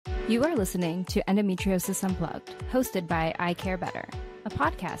You are listening to Endometriosis Unplugged, hosted by I Care Better, a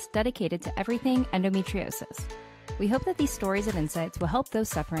podcast dedicated to everything endometriosis. We hope that these stories and insights will help those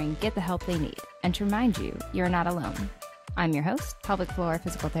suffering get the help they need, and to remind you, you're not alone. I'm your host, pelvic floor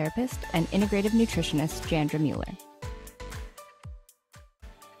physical therapist, and integrative nutritionist, Jandra Mueller.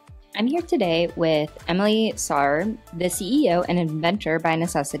 I'm here today with Emily Sauer, the CEO and inventor by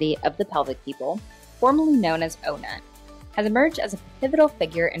necessity of the Pelvic People, formerly known as O-Nut, has emerged as a pivotal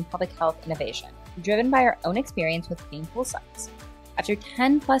figure in public health innovation, driven by her own experience with painful sex. After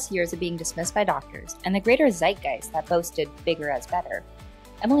 10 plus years of being dismissed by doctors and the greater zeitgeist that boasted bigger as better,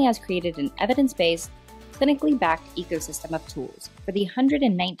 Emily has created an evidence-based, clinically backed ecosystem of tools for the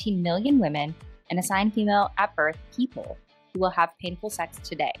 119 million women and assigned female at birth people who will have painful sex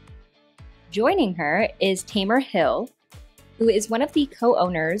today. Joining her is Tamar Hill, who is one of the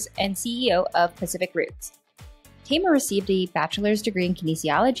co-owners and CEO of Pacific Roots. Tamer received a bachelor's degree in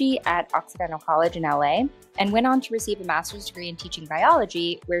kinesiology at Occidental College in LA and went on to receive a master's degree in teaching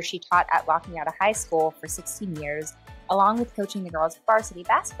biology, where she taught at La Cañada High School for 16 years, along with coaching the girls' varsity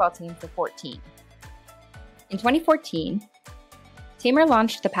basketball team for 14. In 2014, Tamer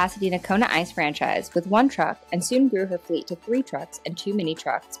launched the Pasadena Kona Ice franchise with 1 truck and soon grew her fleet to 3 trucks and 2 mini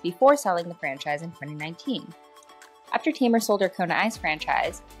trucks before selling the franchise in 2019. After Tamer sold her Kona Ice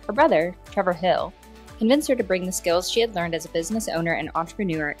franchise, her brother, Trevor Hill, convinced her to bring the skills she had learned as a business owner and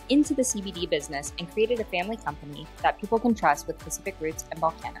entrepreneur into the CBD business and created a family company that people can trust with Pacific Roots and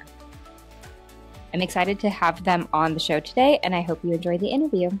Volcana. I'm excited to have them on the show today, and I hope you enjoy the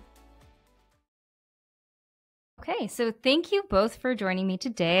interview. Okay, so thank you both for joining me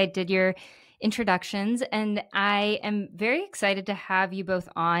today. I did your introductions, and I am very excited to have you both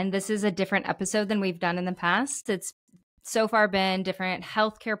on. This is a different episode than we've done in the past. It's so far been different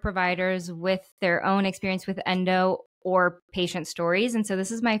healthcare providers with their own experience with endo or patient stories. And so this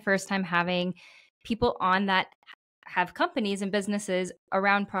is my first time having people on that have companies and businesses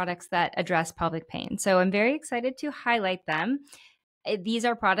around products that address pelvic pain. So I'm very excited to highlight them. These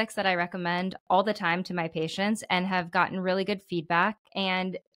are products that I recommend all the time to my patients and have gotten really good feedback.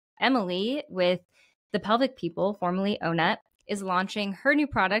 And Emily with the Pelvic People, formerly O-Nut, is launching her new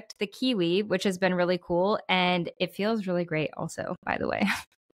product, the Kiwi, which has been really cool. And it feels really great also, by the way.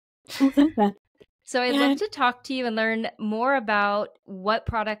 So I'd love to talk to you and learn more about what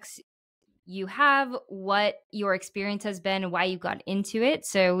products you have, what your experience has been, and why you got into it.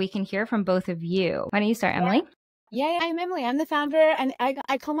 So we can hear from both of you. Why don't you start, Emily? Yeah, I'm Emily. I'm the founder, and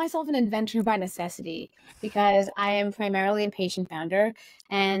I call myself an inventor by necessity because I am primarily a patient founder.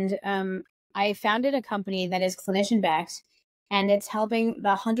 And I founded a company that is clinician-backed, and it's helping the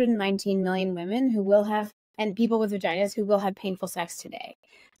 119 million women who will have, and people with vaginas who will have painful sex today.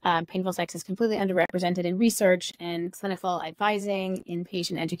 Painful sex is completely underrepresented in research and clinical advising, in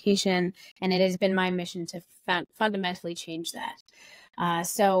patient education, and it has been my mission to fundamentally change that.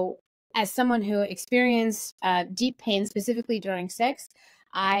 So as someone who experienced deep pain, specifically during sex,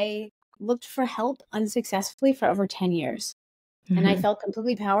 I looked for help unsuccessfully for over 10 years. Mm-hmm. And I felt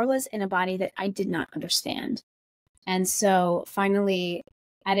completely powerless in a body that I did not understand. And so finally,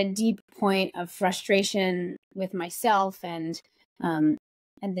 at a deep point of frustration with myself and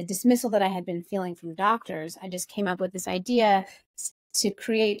the dismissal that I had been feeling from doctors, I just came up with this idea to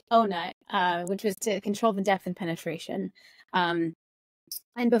create O-Nut, which was to control the depth and penetration. And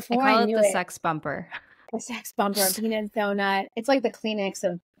before I knew it, the sex bumper. The sex bumper, penis donut. It's like the Kleenex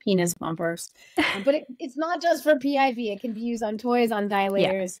of penis bumpers. But it's not just for PIV. It can be used on toys, on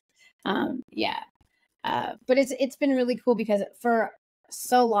dilators. But it's been really cool because for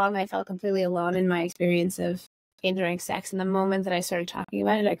so long I felt completely alone in my experience of pain during sex. And the moment that I started talking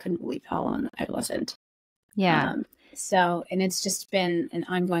about it, I couldn't believe how alone I wasn't. Yeah. And it's just been an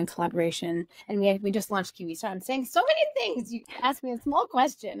ongoing collaboration. And we just launched Kiwi. So I'm saying so many things. You asked me a small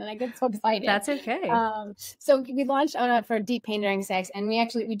question and I get so excited. That's okay. So we launched O-Nut for deep pain during sex. And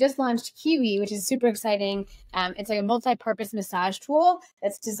we just launched Kiwi, which is super exciting. It's like a multi-purpose massage tool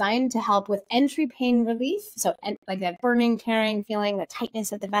that's designed to help with entry pain relief. So like that burning, tearing feeling, the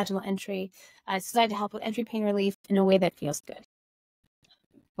tightness at the vaginal entry. It's designed to help with entry pain relief in a way that feels good.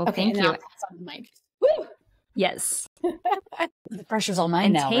 Well, thank you. I'll pass on the mic. Woo! Yes. The pressure's all mine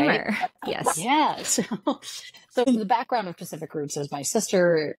and now, Tamer. Right? Yes. Yeah. So the background of Pacific Roots is my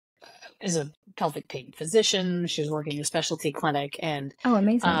sister is a pelvic pain physician. She was working in a specialty clinic and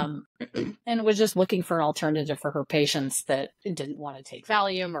amazing. And was just looking for an alternative for her patients that didn't want to take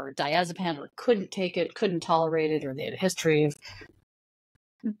Valium or diazepam or couldn't take it, couldn't tolerate it, or they had a history of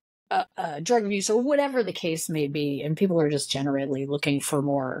drug abuse or whatever the case may be. And people are just generally looking for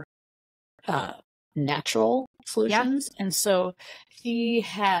more natural solutions. And so she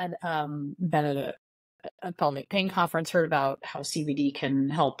had been at a pelvic pain conference, heard about how CBD can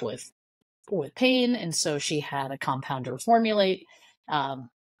help with pain, and so she had a compounder formulate. And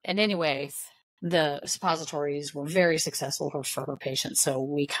anyway, the suppositories were very successful for her patients. So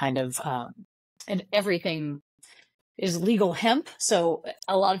we kind of and everything is legal hemp. So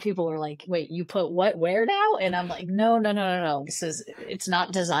a lot of people are like, wait, you put what where now? And I'm like, no. It's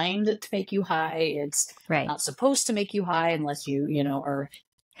not designed to make you high. It's not supposed to make you high unless you are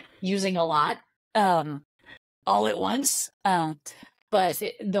using a lot all at once. But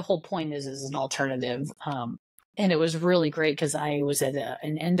the whole point is an alternative. And it was really great because I was at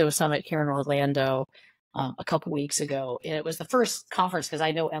an Endo summit here in Orlando a couple weeks ago. And it was the first conference because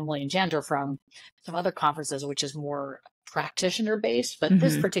I know Emily and Jandra from some other conferences, which is more practitioner based. But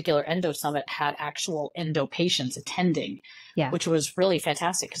this particular Endo summit had actual Endo patients attending, which was really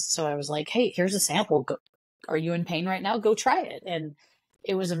fantastic. So I was like, hey, here's a sample. Are you in pain right now? Go try it. And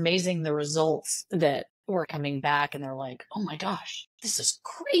it was amazing the results that were coming back, and they're like, oh my gosh, this is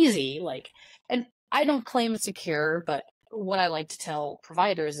crazy. And I don't claim it's a cure, but what I like to tell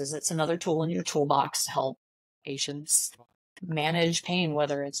providers is it's another tool in your toolbox to help patients manage pain,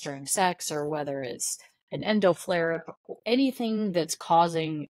 whether it's during sex or whether it's an endo flare-up, anything that's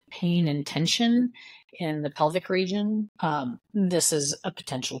causing pain and tension in the pelvic region. This is a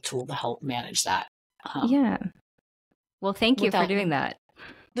potential tool to help manage that. Well, thank you for doing that.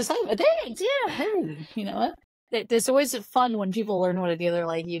 Thanks. Yeah. Hey, you know what? It's always fun when people learn what to do. They're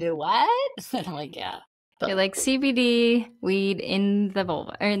like, you do what? And I'm like, yeah. You're like CBD weed in the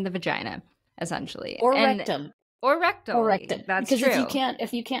vulva or in the vagina, essentially. Or rectum. Or rectum. Or rectum. That's because true.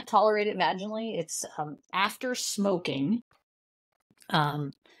 If you can't tolerate it vaginally, it's after smoking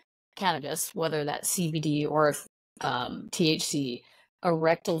cannabis, whether that's CBD or THC, a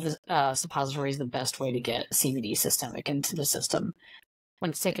rectal suppository is the best way to get CBD systemic into the system. When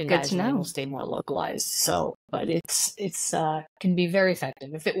it's taken vaginally, it will stay more localized. So, but it's can be very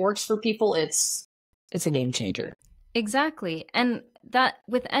effective. If it works for people, it's a game changer. Exactly. And that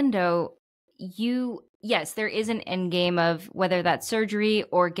with endo, yes, there is an end game of whether that's surgery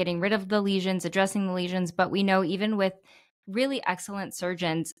or getting rid of the lesions, addressing the lesions. But we know even with really excellent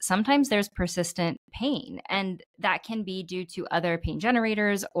surgeons, sometimes there's persistent pain, and that can be due to other pain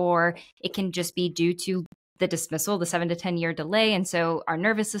generators, or it can just be due to the dismissal, the 7 to 10 year delay. And so our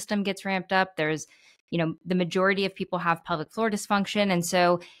nervous system gets ramped up. There's, the majority of people have pelvic floor dysfunction. And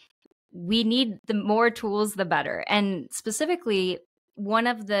so we need the more tools, the better. And specifically, one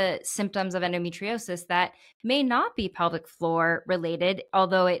of the symptoms of endometriosis that may not be pelvic floor related,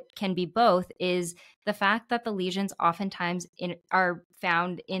 although it can be both, is the fact that the lesions oftentimes are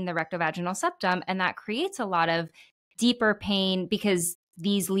found in the rectovaginal septum. And that creates a lot of deeper pain because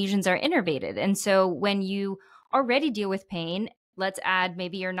these lesions are innervated. And so when you already deal with pain, let's add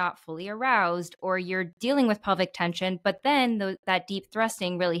maybe you're not fully aroused or you're dealing with pelvic tension, but then that deep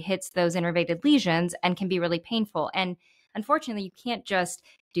thrusting really hits those innervated lesions and can be really painful. And unfortunately, you can't just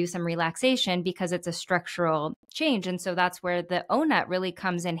do some relaxation because it's a structural change. And so that's where the O-Nut really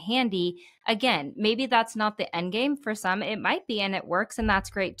comes in handy. Again, maybe that's not the end game for some. It might be, and it works, and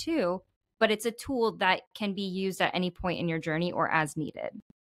that's great too. But it's a tool that can be used at any point in your journey or as needed.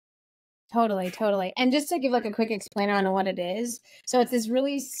 Totally. And just to give like a quick explainer on what it is. So it's this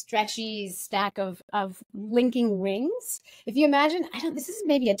really stretchy stack of linking rings. If you imagine, this is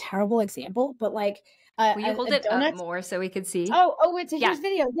maybe a terrible example, but like will you hold it up more so we could see? It's a huge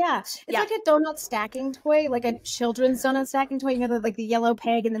video. Yeah. It's like a donut stacking toy, like a children's donut stacking toy. You know, like the yellow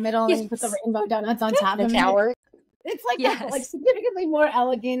peg in the middle, and then you put the rainbow donuts on top of the tower. It's like that, but like significantly more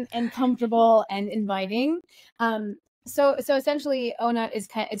elegant and comfortable and inviting. So essentially, O-Nut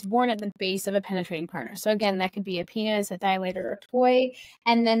it's worn at the base of a penetrating partner. So again, that could be a penis, a dilator, or a toy.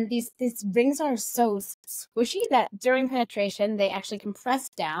 And then these rings are so squishy that during penetration, they actually compress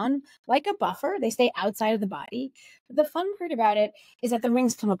down like a buffer. They stay outside of the body. But the fun part about it is that the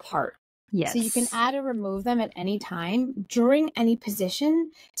rings come apart. Yes. So you can add or remove them at any time during any position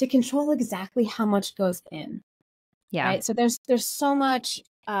to control exactly how much goes in. Yeah. Right. So there's so much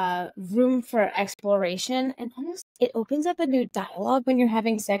room for exploration, and almost it opens up a new dialogue when you're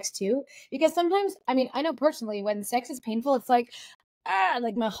having sex too. Because sometimes, I know personally when sex is painful, it's like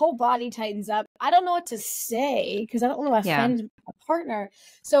my whole body tightens up. I don't know what to say because I don't want to offend a partner.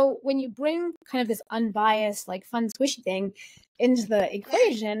 So when you bring kind of this unbiased, like fun, squishy thing into the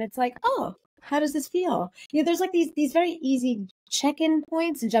equation, it's like, oh, how does this feel? There's like these very easy check-in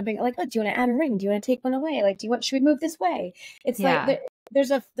points and jumping, like, oh, do you want to add a ring? Do you want to take one away? Like, should we move this way? It's like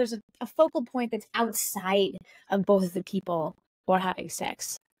there's a focal point that's outside of both of the people who are having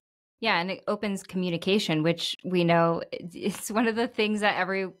sex. Yeah, and it opens communication, which we know it's one of the things that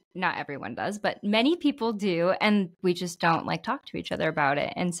not everyone does, but many people do, and we just don't like talk to each other about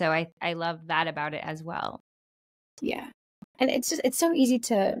it. And so I love that about it as well. Yeah. And it's so easy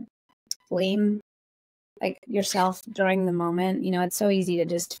to blame like yourself during the moment. You know, it's so easy to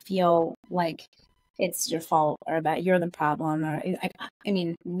just feel like it's your fault or that you're the problem. Or I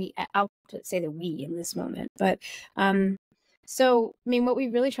mean, I'll say the we in this moment, but so I mean, what we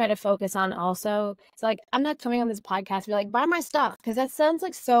really try to focus on also, it's like I'm not coming on this podcast to be like buy my stuff because that sounds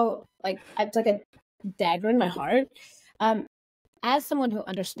like so like it's like a dagger in my heart. As someone who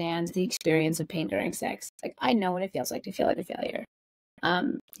understands the experience of pain during sex, like I know what it feels like to feel like a failure.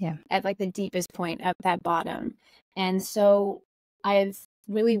 At like the deepest point at that bottom. And so I've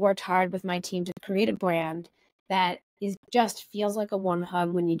really worked hard with my team to create a brand that is just feels like a warm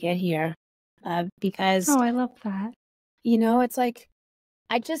hug when you get here. Because I love that. You know, it's like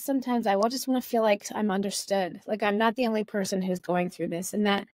sometimes I just want to feel like I'm understood. Like I'm not the only person who's going through this, and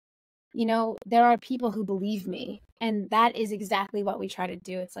that, you know, there are people who believe me. And that is exactly what we try to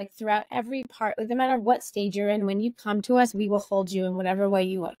do. It's like throughout every part, like no matter what stage you're in, when you come to us, we will hold you in whatever way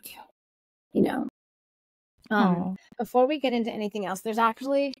you want to, you know. Before we get into anything else, there's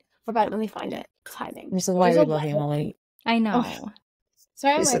actually, let me find it. It's hiding. This is why you're looking, Emily. I know. Oh. So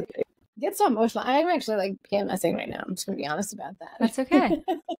I'm like, get so emotional. I'm actually like PMSing right now. I'm just going to be honest about that. That's okay.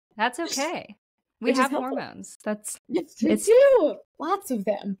 That's okay. We have hormones. We do. Lots of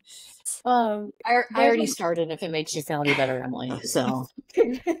them. I already started if it makes you feel any better, Emily. So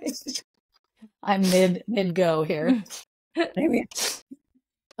I'm mid go here. Maybe.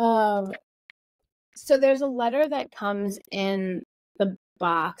 So there's a letter that comes in the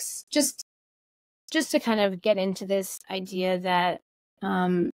box just to kind of get into this idea that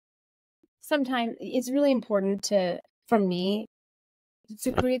sometimes it's really important for me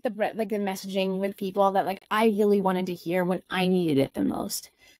to create the messaging with people that like I really wanted to hear when I needed it the most.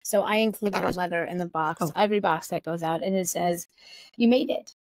 So I included a letter in the box, every box that goes out, and it says, "You made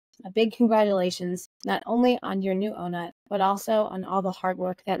it. A big congratulations, not only on your new O-Nut, but also on all the hard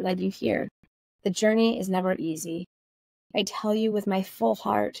work that led you here. The journey is never easy. I tell you with my full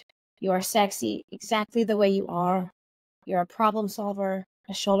heart, you are sexy exactly the way you are. You're a problem solver,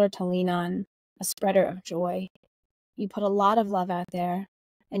 a shoulder to lean on, a spreader of joy. You put a lot of love out there,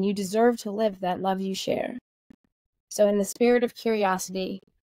 and you deserve to live that love you share. So in the spirit of curiosity,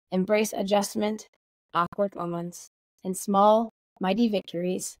 embrace adjustment, awkward moments, and small, mighty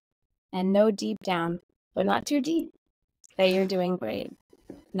victories, and know deep down, but not too deep, that you're doing great.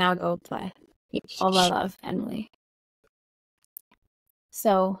 Now go play. All my love, Emily."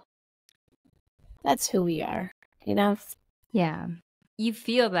 So that's who we are, you know? Yeah. You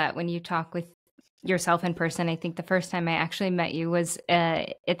feel that when you talk with yourself in person. I think the first time I actually met you was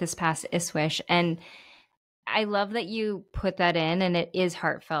at this past ISWISH, and I love that you put that in, and it is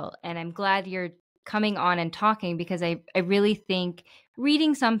heartfelt. And I'm glad you're coming on and talking, because I really think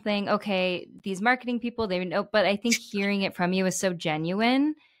reading something, okay, these marketing people, they know, but I think hearing it from you is so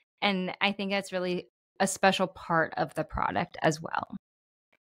genuine. And I think that's really a special part of the product as well.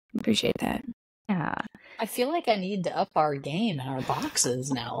 Appreciate that. Yeah. I feel like I need to up our game in our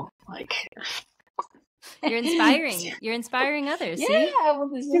boxes now. Like you're inspiring others. Yeah. See?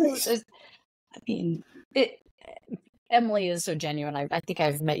 Well, I mean, Emily is so genuine. I think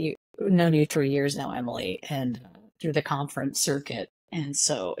I've known you 3 years now, Emily, and through the conference circuit. And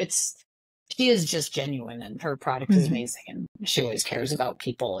so she is just genuine, and her product is amazing, and she always cares about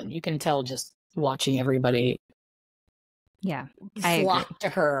people. And you can tell just watching everybody flock to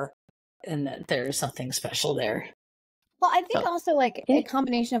her, and that there's something special there. Well, I think also like a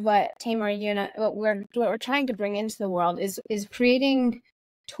combination of what Tamer, what we're trying to bring into the world is creating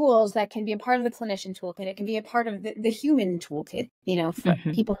tools that can be a part of the clinician toolkit. It can be a part of the human toolkit, you know, for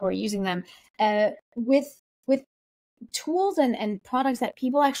people who are using them, with tools and products that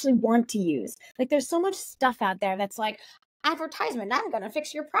people actually want to use. Like there's so much stuff out there that's like advertisement, I'm gonna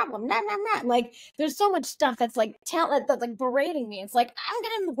fix your problem, nah. Like there's so much stuff that's like talent that's like berating me. It's like, I'm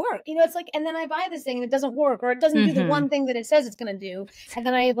gonna work, you know. It's like, and then I buy this thing and it doesn't work, or it doesn't do the one thing that it says it's gonna do, and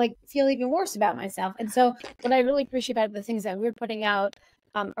then I like feel even worse about myself. And so what I really appreciate about the things that we're putting out,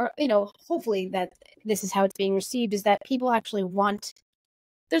 or you know, hopefully that this is how it's being received, is that people actually want,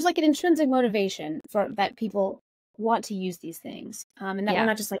 there's like an intrinsic motivation for that people want to use these things, and that we're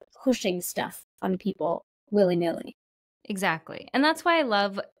not just like pushing stuff on people willy-nilly. Exactly. And that's why I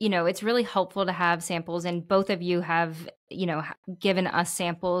love, you know, it's really helpful to have samples, and both of you have, you know, given us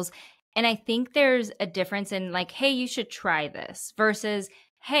samples. And I think there's a difference in like, hey, you should try this, versus,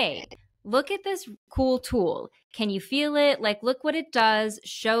 hey, look at this cool tool. Can you feel it? Like, look what it does,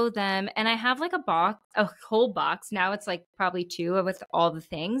 show them. And I have like a whole box. Now it's like probably 2 with all the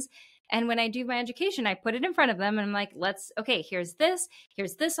things. And when I do my education, I put it in front of them and I'm like, okay, here's this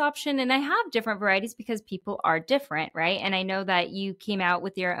option. And I have different varieties because people are different, right? And I know that you came out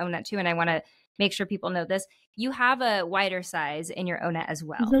with your O-Nut too. And I want to make sure people know this. You have a wider size in your O-Nut as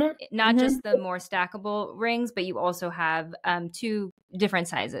well. Not just the more stackable rings, but you also have 2 different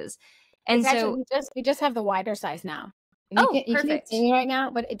sizes. And so we just have the wider size now. You can't perfect. see me right now,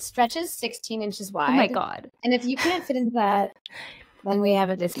 but it stretches 16 inches wide. Oh my God. And if you can't fit into that, then we have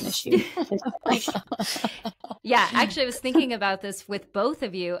a different issue. Yeah, actually I was thinking about this with both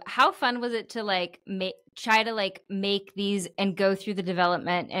of you. How fun was it to like try to make these and go through the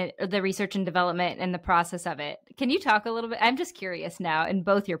development and the research and development and the process of it? Can you talk a little bit? I'm just curious now in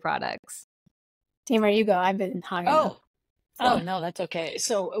both your products. Tamer, you go. I've been talking. Oh, no, that's okay.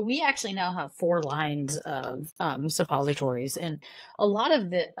 So we actually now have 4 lines of suppositories, and a lot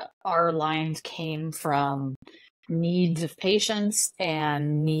of our lines came from needs of patients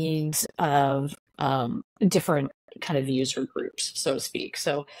and needs of different kind of user groups, so to speak.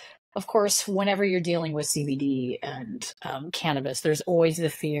 So, of course, whenever you're dealing with CBD and cannabis, there's always the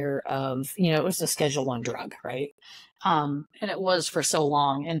fear of, it was a Schedule 1 drug, right? And it was for so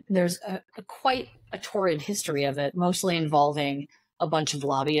long. And there's quite a torrid history of it, mostly involving a bunch of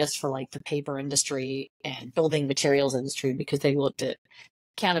lobbyists for like the paper industry and building materials industry, because they looked at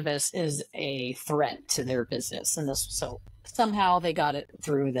cannabis as a threat to their business. And so somehow they got it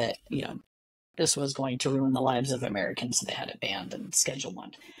through that, this was going to ruin the lives of Americans. So they had it banned in Schedule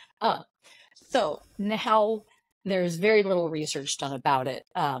 1. So now there's very little research done about it.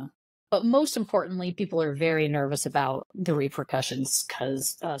 But most importantly, people are very nervous about the repercussions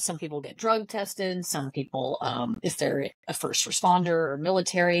because some people get drug tested. Some people, if they're a first responder or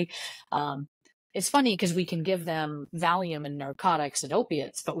military, it's funny because we can give them Valium and narcotics and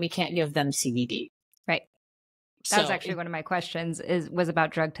opiates, but we can't give them CBD. Right. That was actually one of my questions was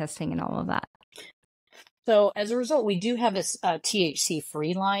about drug testing and all of that. So as a result, we do have this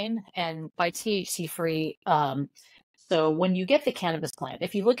THC-free line, and by THC-free, so when you get the cannabis plant,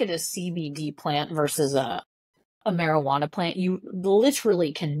 if you look at a CBD plant versus a marijuana plant, you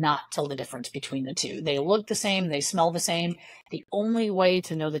literally cannot tell the difference between the two. They look the same, they smell the same. The only way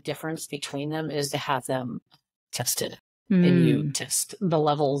to know the difference between them is to have them tested. And you test the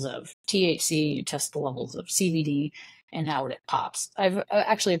levels of THC, you test the levels of CBD, and how it pops. I've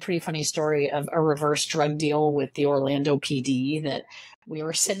actually a pretty funny story of a reverse drug deal with the Orlando PD that we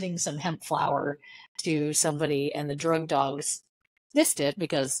were sending some hemp flower to somebody, and the drug dogs sniffed it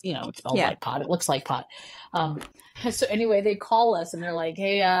because, it smells like pot. It looks like pot. So anyway, they call us and they're like,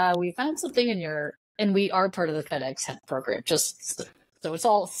 hey, we found something and we are part of the FedEx hemp program. Just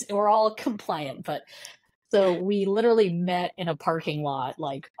so we're all compliant, but so we literally met in a parking lot,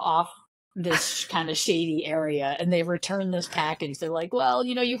 like off this kind of shady area, and they returned this package. They're like, well,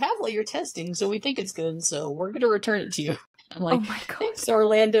 you have all your testing, so we think it's good, so we're going to return it to you. I'm like, oh my God. Thanks,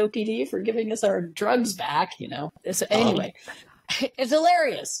 Orlando PD, for giving us our drugs back, Anyway, it's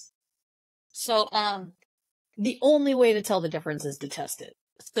hilarious. So the only way to tell the difference is to test it.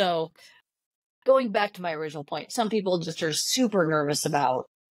 So going back to my original point, some people just are super nervous about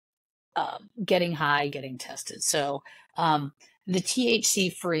getting high, getting tested. So the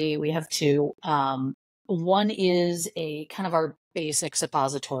THC free, we have 2. One is a kind of our basic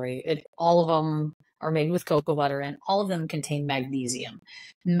suppository. All of them are made with cocoa butter, and all of them contain magnesium.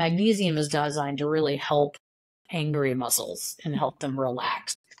 Magnesium is designed to really help angry muscles and help them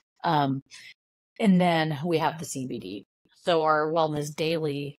relax. And then we have the CBD. So our Wellness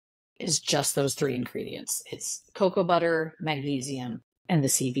Daily is just those 3 ingredients. It's cocoa butter, magnesium, and the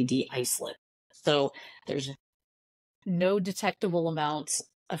CBD isolate. So there's no detectable amounts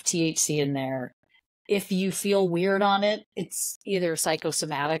of THC in there. If you feel weird on it, it's either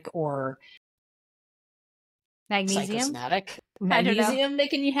psychosomatic or magnesium. Magnesium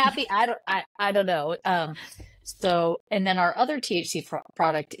making you happy. I don't know. So, and then our other THC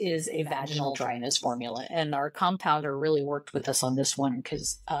product is a vaginal dryness formula, and our compounder really worked with us on this one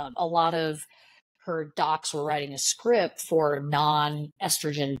because a lot of her docs were writing a script for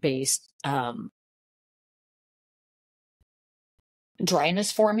non-estrogen based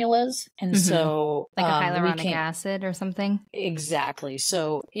dryness formulas. And so like a hyaluronic acid or something. Exactly.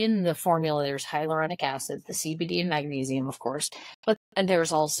 So in the formula, there's hyaluronic acid, the CBD and magnesium, of course, and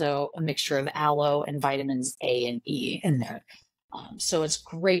there's also a mixture of aloe and vitamins A and E in there. So it's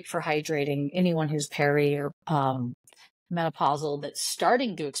great for hydrating anyone who's peri or menopausal that's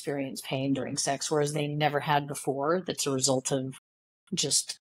starting to experience pain during sex, whereas they never had before. That's a result of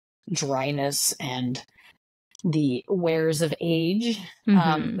just dryness and the wears of age.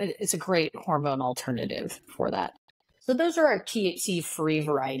 It's a great hormone alternative for that. So those are our THC-free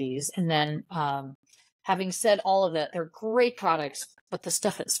varieties. And then having said all of that, they're great products, but the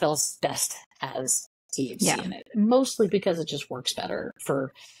stuff that smells best has THC in it, mostly because it just works better.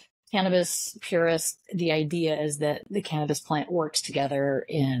 For cannabis purists, the idea is that the cannabis plant works together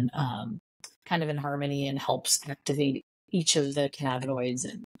in kind of in harmony and helps activate each of the cannabinoids,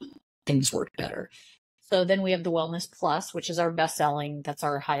 and things work better. So then we have the Wellness Plus, which is our best selling. That's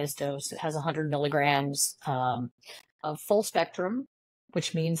our highest dose. It has 100 milligrams of full spectrum,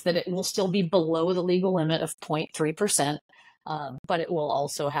 which means that it will still be below the legal limit of 0.3%, but it will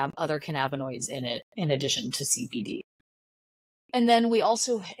also have other cannabinoids in it in addition to CBD. And then we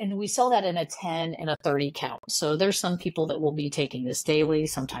sell that in a 10 and a 30 count. So there's some people that will be taking this daily,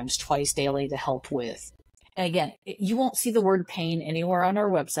 sometimes twice daily, to help with. And again, you won't see the word pain anywhere on our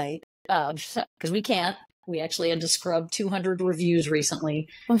website. Because we can't. We actually had to scrub 200 reviews recently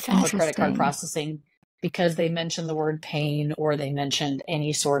for credit card processing because they mentioned the word pain or they mentioned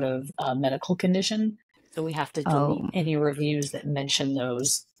any sort of medical condition. So we have to delete any reviews that mention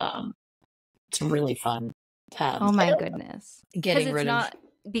those. It's really fun. Oh my goodness. Getting rid of,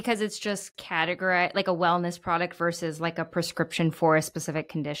 because it's just categorized like a wellness product versus like a prescription for a specific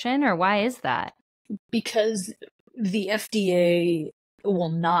condition, or why is that? Because the FDA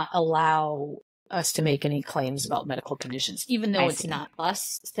will not allow us to make any claims about medical conditions, even though it's not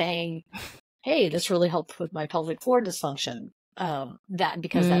us saying, hey, this really helped with my pelvic floor dysfunction.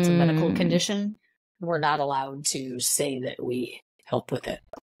 Because that's a medical condition, we're not allowed to say that we help with it.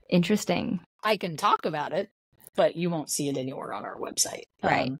 Interesting. I can talk about it, but you won't see it anywhere on our website.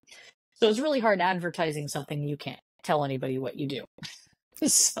 Right. So it's really hard advertising something you can't tell anybody what you do.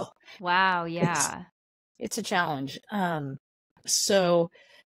 So wow, yeah. It's a challenge.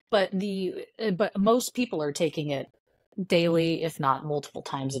 But most people are taking it daily, if not multiple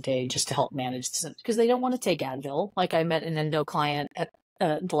times a day, just to help manage the symptoms, because they don't want to take Advil. Like I met an Endo client at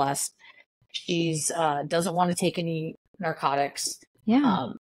the last. She's doesn't want to take any narcotics. Yeah.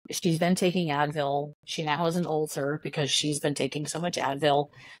 She's been taking Advil. She now has an ulcer because she's been taking so much Advil.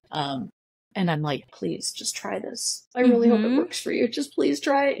 And I'm like, please just try this. I really hope it works for you. Just please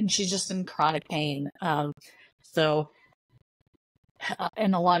try it. And she's just in chronic pain. And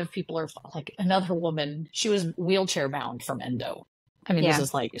a lot of people are like, another woman, she was wheelchair bound from Endo. I mean, this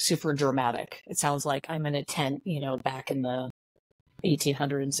is like super dramatic. It sounds like I'm in a tent, back in the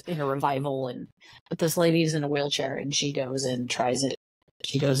 1800s in a revival. But this lady's in a wheelchair and she goes and tries it.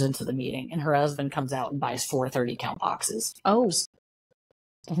 She goes into the meeting and her husband comes out and buys 4 30-count boxes. Oh.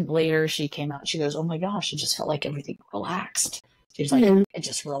 And later she came out, she goes, oh my gosh, it just felt like everything relaxed. She's like, it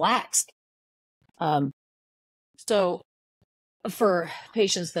just relaxed. So for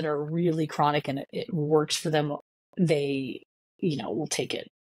patients that are really chronic and it works for them, they, will take it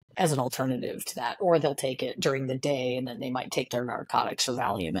as an alternative to that, or they'll take it during the day and then they might take their narcotics or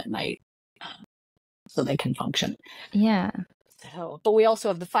Valium at night so they can function. Yeah. So, but we also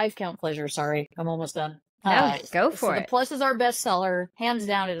have the 5-count pleasure. Sorry, I'm almost done. No, go for it. The Plus is our best seller. Hands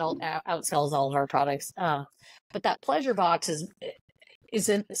down, it outsells all of our products. But that pleasure box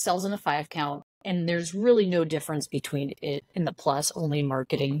sells in a 5-count. And there's really no difference between it and the Plus only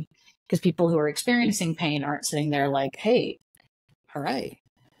marketing, because people who are experiencing pain aren't sitting there like, hey, all right,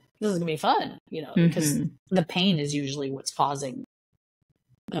 this is going to be fun, because the pain is usually what's causing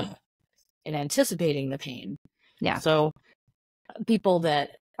and anticipating the pain. Yeah. So people that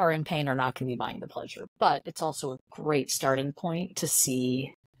are in pain are not going to be buying the pleasure, but it's also a great starting point to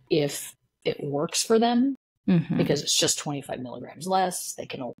see if it works for them. Because it's just 25 milligrams less. They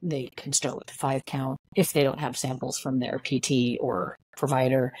can start with the 5-count if they don't have samples from their PT or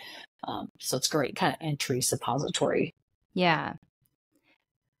provider. So it's great kind of entry suppository. Yeah.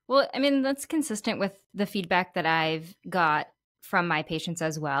 Well, I mean, that's consistent with the feedback that I've got from my patients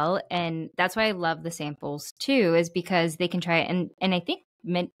as well. And that's why I love the samples too, is because they can try it. And I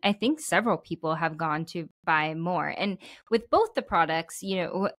think several people have gone to buy more. And with both the products,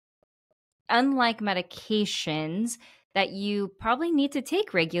 unlike medications that you probably need to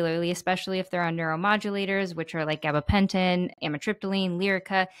take regularly, especially if they're on neuromodulators, which are like gabapentin, amitriptyline,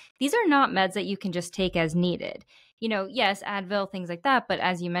 Lyrica, these are not meds that you can just take as needed. Yes, Advil, things like that. But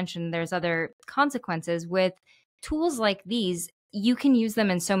as you mentioned, there's other consequences. With tools like these, you can use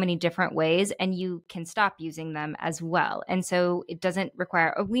them in so many different ways and you can stop using them as well. And so it doesn't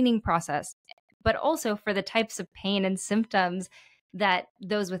require a weaning process. But also for the types of pain and symptoms that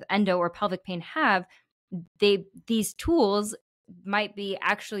those with endo or pelvic pain have, these tools might be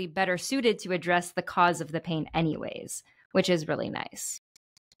actually better suited to address the cause of the pain anyways, which is really nice.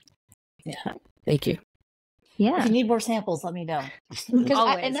 Yeah. Thank you. Yeah. If you need more samples, let me know.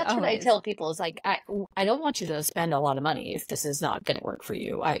 And that's what I tell people is like, I don't want you to spend a lot of money if this is not going to work for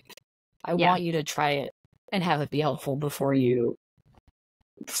you. I want you to try it and have it be helpful before you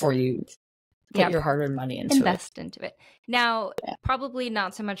put your hard-earned money into invest into it. Now, probably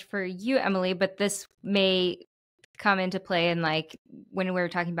not so much for you, Emily, but this may come into play in like when we were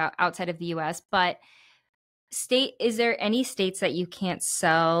talking about outside of the US, but is there any states that you can't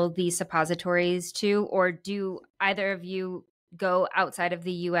sell these suppositories to, or do either of you go outside of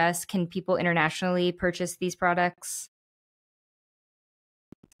the US? Can people internationally purchase these products?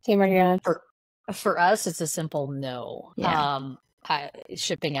 Tamer, for us, it's a simple no. Yeah.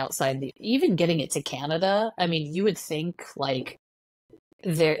 Shipping outside even getting it to Canada, I mean, you would think like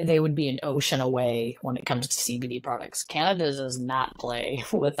they would be an ocean away when it comes to CBD products. Canada does not play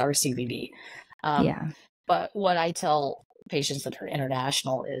with our CBD. But what I tell patients that are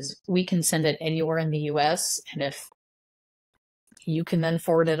international is we can send it anywhere in the US, and if you can then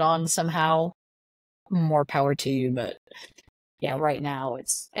forward it on somehow, more power to you. But yeah, right now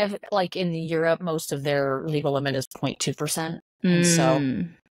it's like in Europe, most of their legal limit is 0.2%. And so,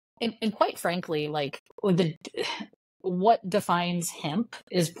 and quite frankly, like what defines hemp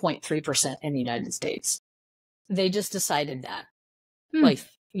is 0.3% in the United States. They just decided that. Like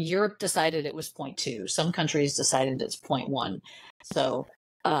Europe decided it was 0.2. Some countries decided it's 0.1. So,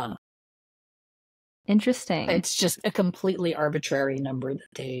 interesting. It's just a completely arbitrary number that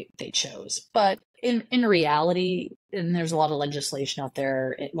they chose. But in reality, and there's a lot of legislation out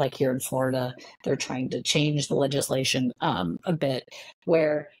there, like here in Florida, they're trying to change the legislation a bit,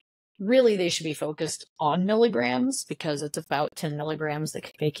 where really they should be focused on milligrams, because it's about 10 milligrams that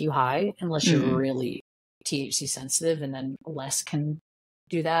can make you high, unless you're really THC sensitive, and then less can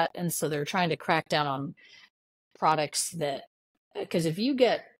do that. And so they're trying to crack down on products that, because if you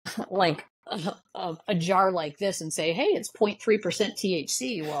get like a jar like this and say, hey, it's 0.3%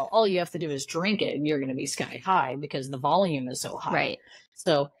 THC, well, all you have to do is drink it and you're going to be sky high because the volume is so high. Right.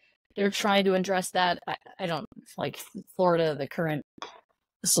 So they're trying to address that. I don't like Florida. The current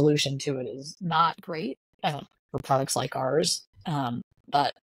solution to it is not great for products like ours.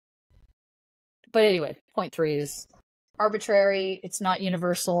 But anyway, 0.3 is arbitrary. It's not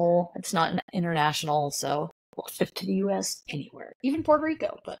universal. It's not international. So we'll ship to the US anywhere, even Puerto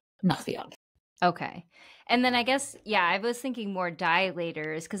Rico, but not beyond. Okay. And then I guess, I was thinking more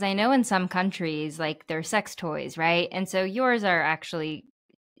dilators, because I know in some countries, like they're sex toys, right? And so yours are actually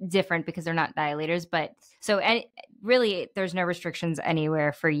different because they're not dilators. But so really, there's no restrictions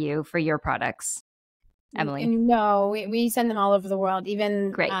anywhere for you, for your products, Emily? No, we send them all over the world,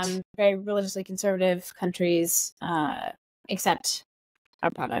 even very religiously conservative countries, accept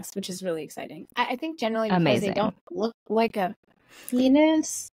our products, which is really exciting. I think generally because they don't look like a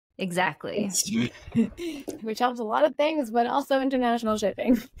penis. Exactly. Which helps a lot of things, but also international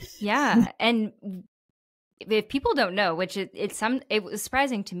shipping. Yeah. And if people don't know, which it was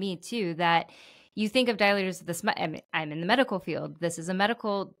surprising to me too, that you think of dilators, I'm in the medical field. This is a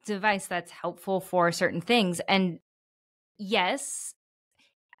medical device that's helpful for certain things. And yes,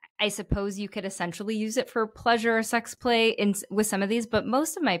 I suppose you could essentially use it for pleasure or sex play with some of these, but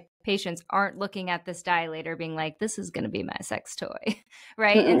most of my patients aren't looking at this dilator being like, this is going to be my sex toy,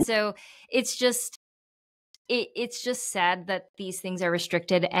 right? Mm-hmm. And so it's just sad that these things are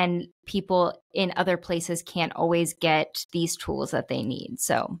restricted and people in other places can't always get these tools that they need.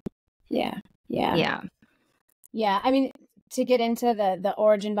 So yeah. I mean, to get into the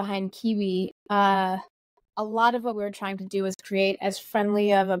origin behind Kiwi, a lot of what we were trying to do was create as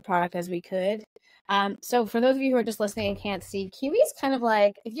friendly of a product as we could. So for those of you who are just listening and can't see, Kiwi is kind of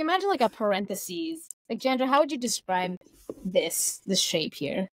like, if you imagine like a parentheses, like Jandra, how would you describe this shape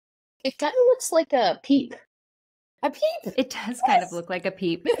here? It kind of looks like a peep. A peep? It does kind of look like a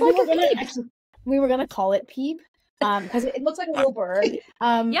peep. We were gonna call it peep. Because it looks like a little bird.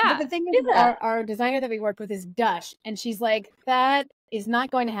 But the thing is, our designer that we worked with is Dutch, and she's like, that is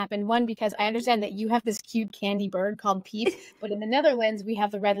not going to happen. One, because I understand that you have this cute candy bird called Peep, but in the Netherlands, we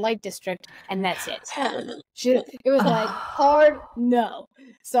have the red light district, and that's it. It was like, hard no.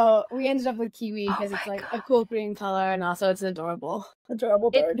 So we ended up with Kiwi because it's like a cool green color, and also it's an adorable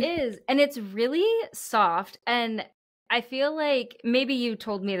bird. It is, and it's really soft, and I feel like maybe you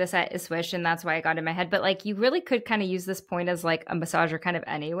told me this at Swish and that's why I got in my head, but like you really could kind of use this point as like a massager kind of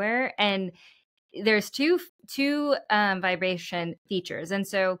anywhere. And there's two vibration features. And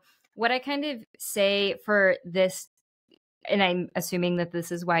so what I kind of say for this, and I'm assuming that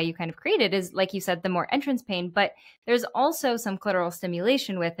this is why you kind of created, is like you said, the more entrance pain, but there's also some clitoral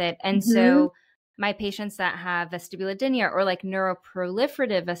stimulation with it. And so my patients that have vestibulodynia or like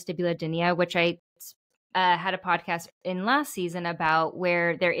neuroproliferative vestibulodynia, which I had a podcast in last season about,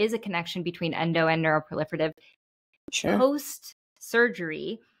 where there is a connection between endo and neuroproliferative. Sure. Post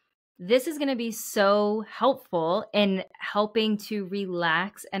surgery, this is going to be so helpful in helping to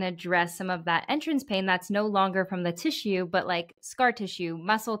relax and address some of that entrance pain that's no longer from the tissue, but like scar tissue,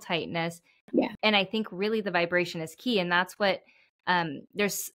 muscle tightness. Yeah. And I think really the vibration is key. And that's what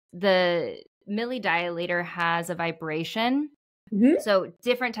there's the Milli dilator has a vibration. So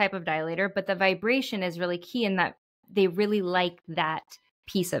different type of dilator, but the vibration is really key in that they really like that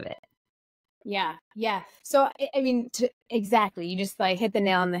piece of it. Yeah. Yeah. So, I mean, exactly. You just like hit the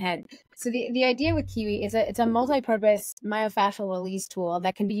nail on the head. So the idea with Kiwi is it's a multi-purpose myofascial release tool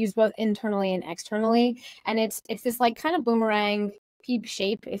that can be used both internally and externally. And it's this like kind of boomerang peep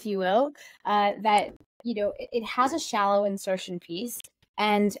shape, if you will, that, you know, it has a shallow insertion piece.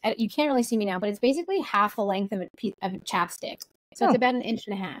 And you can't really see me now, but it's basically half the length of a chapstick. So it's about 1.5 inches.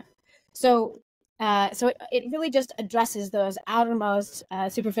 So it really just addresses those outermost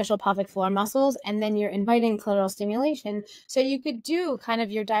superficial pelvic floor muscles, and then you're inviting clitoral stimulation. So you could do kind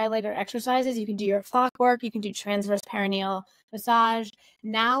of your dilator exercises. You can do your clockwork. You can do transverse perineal massage.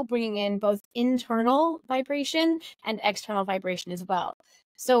 Now bringing in both internal vibration and external vibration as well.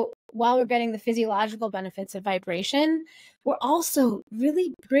 So while we're getting the physiological benefits of vibration, we're also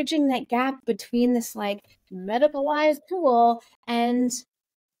really bridging that gap between this like medicalized tool and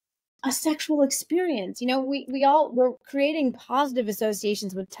a sexual experience. You know, we're creating positive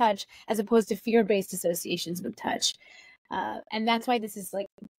associations with touch as opposed to fear-based associations with touch. And that's why this is like,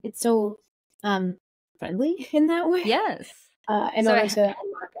 it's so friendly in that way. Yes. In order to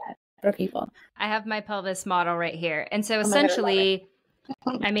unlock that for people. I have my pelvis model right here. And so essentially,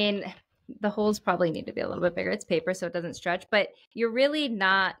 I mean, the holes probably need to be a little bit bigger. It's paper, so it doesn't stretch, but you're really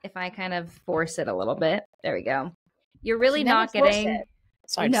not, if I kind of force it a little bit, there we go. You're really not getting,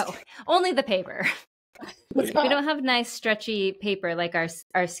 sorry, no, only the paper. We don't have nice stretchy paper like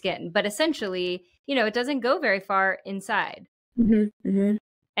our skin, but essentially, you know, it doesn't go very far inside.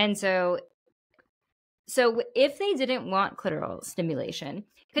 And so if they didn't want clitoral stimulation,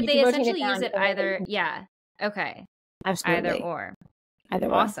 could they essentially use it either? Yeah. Okay. Absolutely. Either or.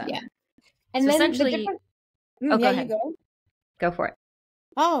 Awesome. Yeah. And so then essentially, go ahead. Go for it.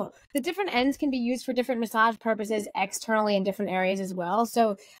 Oh, the different ends can be used for different massage purposes externally in different areas as well.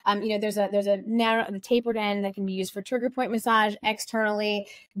 So, you know, there's a narrow, the tapered end that can be used for trigger point massage externally.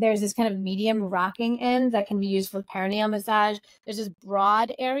 There's this kind of medium rocking end that can be used for perineal massage. There's this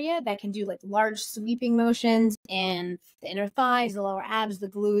broad area that can do like large sweeping motions in the inner thighs, the lower abs, the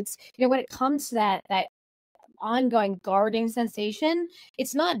glutes. You know, when it comes to that ongoing guarding sensation,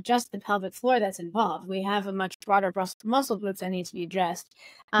 it's not just the pelvic floor that's involved. We have a much broader muscle group that needs to be addressed.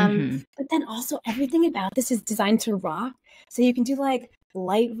 But then also everything about this is designed to rock. So you can do like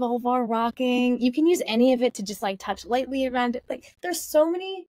light vulvar rocking. You can use any of it to just like touch lightly around it. Like there's so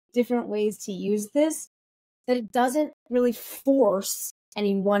many different ways to use this that it doesn't really force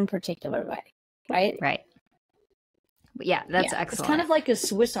any one particular way. Right? Right. Yeah, that's excellent. It's kind of like a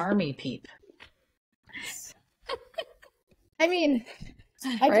Swiss Army peep. I mean,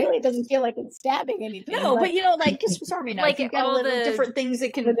 ideally it doesn't feel like it's stabbing anything. No, but you know, like Swiss Army knife, like you've got all the different things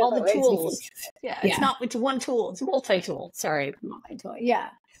that can, all the tools. Yeah, it's one tool, it's a multi-tool. Sorry. Multi-tool, yeah.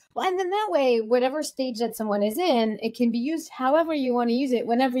 Well, and then that way, whatever stage that someone is in, it can be used however you want to use it,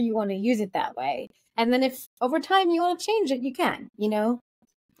 whenever you want to use it that way. And then if over time you want to change it, you can, you know?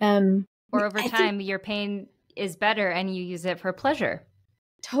 Or over time, your pain is better and you use it for pleasure.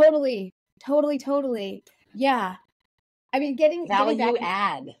 Totally. Yeah. I mean, value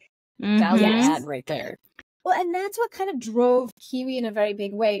add right there. Well, and that's what kind of drove Kiwi in a very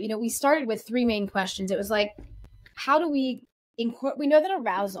big way. You know, we started with 3 main questions. It was like, how do we know that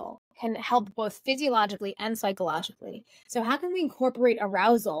arousal can help both physiologically and psychologically. So how can we incorporate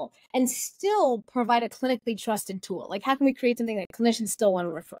arousal and still provide a clinically trusted tool? Like, how can we create something that clinicians still want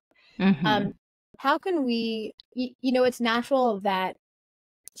to refer? How can we, you know, it's natural that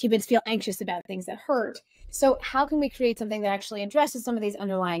humans feel anxious about things that hurt. So how can we create something that actually addresses some of these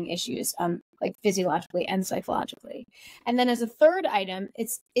underlying issues, like physiologically and psychologically? And then as a third item,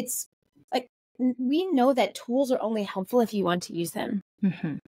 it's like, we know that tools are only helpful if you want to use them.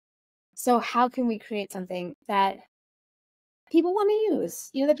 So how can we create something that people want to use,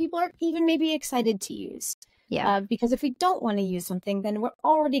 you know, that people are even maybe excited to use? Yeah. Because if we don't want to use something, then we're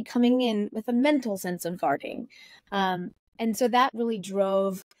already coming in with a mental sense of guarding. And so that really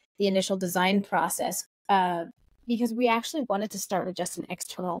drove the initial design process, because we actually wanted to start with just an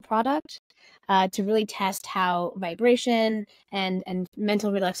external product. to really test how vibration and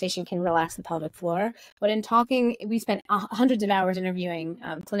mental relaxation can relax the pelvic floor. But in talking, we spent hundreds of hours interviewing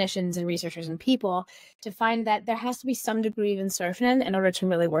clinicians and researchers and people to find that there has to be some degree of insertion in order to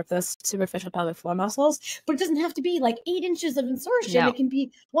really work those superficial pelvic floor muscles. But it doesn't have to be like 8 inches of insertion. No. It can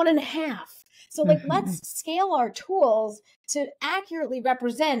be 1.5. So like, let's scale our tools to accurately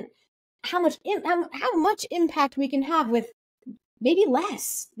represent how much impact we can have with maybe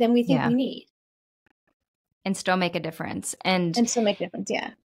less than we think we need. And still make a difference. And still make a difference,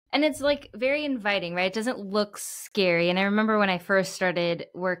 yeah. And it's like very inviting, right? It doesn't look scary. And I remember when I first started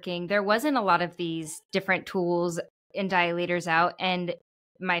working, there wasn't a lot of these different tools and dilators out. And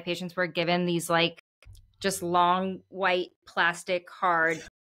my patients were given these like just long white plastic hard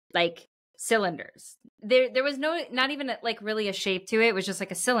like cylinders. There was not even like really a shape to it. It was just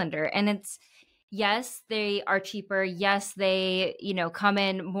like a cylinder. And it's, yes, they are cheaper. Yes, they, come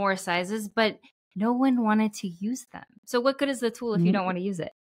in more sizes, but no one wanted to use them. So what good is the tool if you don't want to use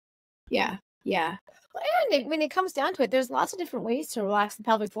it? Yeah. Yeah. And when it comes down to it, there's lots of different ways to relax the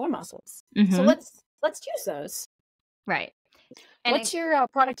pelvic floor muscles. So let's use those. Right. And what's your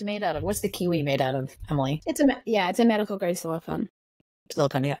product made out of? What's the Kiwi made out of, Emily? It's a medical grade silicone.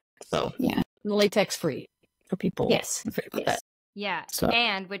 Silicone, yeah. So yeah, latex free for people. Yes. Yeah. So.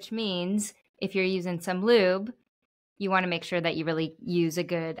 And which means if you're using some lube, you want to make sure that you really use a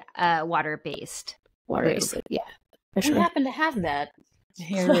good water-based. Yeah. For sure. We happen to have that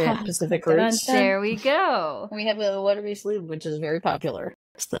here at Pacific Roots. There we go. We have a water-based lube, which is very popular.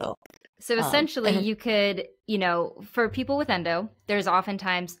 So essentially you could, for people with endo, there's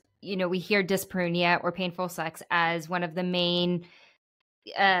oftentimes, we hear dyspareunia or painful sex as one of the main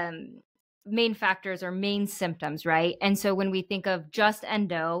factors or main symptoms, right? And so when we think of just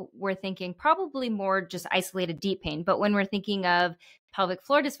endo, we're thinking probably more just isolated deep pain. But when we're thinking of pelvic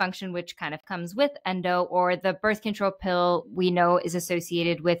floor dysfunction, which kind of comes with endo, or the birth control pill we know is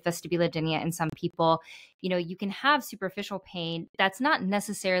associated with vestibulodynia in some people, you can have superficial pain that's not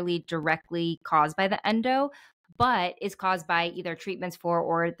necessarily directly caused by the endo, but is caused by either treatments for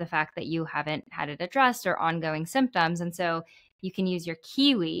or the fact that you haven't had it addressed or ongoing symptoms. And so you can use your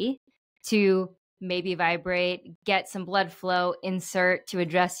Kiwi to maybe vibrate, get some blood flow, insert to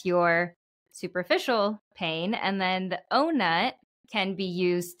address your superficial pain. And then the O-Nut can be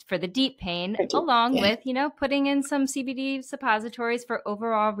used for the deep pain along with, putting in some CBD suppositories for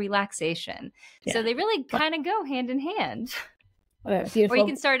overall relaxation. Yeah. So they really kind of go hand in hand. Or you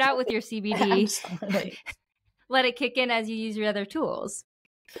can start out with your CBD, let it kick in as you use your other tools.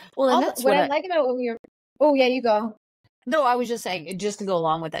 Well, and that's what I like about when we were, oh yeah, you go. No, I was just saying, just to go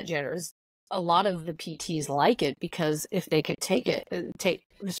along with that, Jandra, is a lot of the PTs like it because if they could take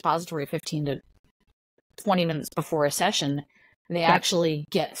the suppository 15 to 20 minutes before a session, they actually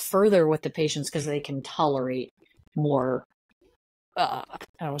get further with the patients because they can tolerate more, I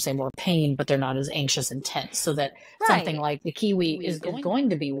don't want to say more pain, but they're not as anxious and tense. So that something like the Kiwi is going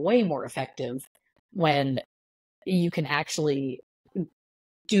to be way more effective when you can actually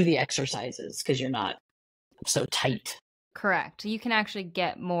do the exercises because you're not so tight. Correct. You can actually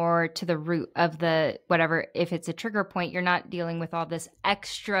get more to the root of the whatever. If it's a trigger point, you're not dealing with all this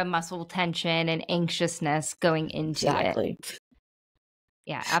extra muscle tension and anxiousness going into it.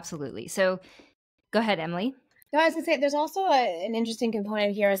 Yeah, absolutely. So go ahead, Emily. No, I was going to say, there's also an interesting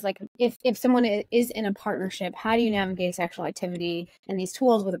component here is like, if someone is in a partnership, how do you navigate sexual activity and these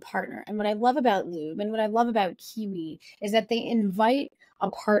tools with a partner? And what I love about lube and what I love about Kiwi is that they invite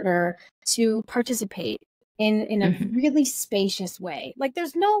a partner to participate in a really spacious way. Like,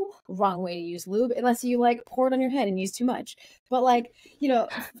 there's no wrong way to use lube unless you like pour it on your head and use too much. But like,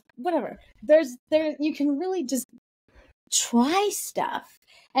 whatever. You can really just try stuff.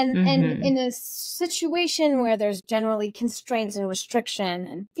 And in a situation where there's generally constraints and restriction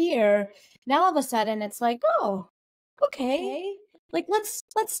and fear, now all of a sudden it's like, oh, okay, like let's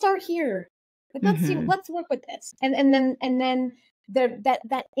start here. Like let's work with this. And then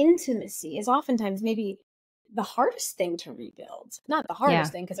that intimacy is oftentimes maybe the hardest thing to rebuild. Not the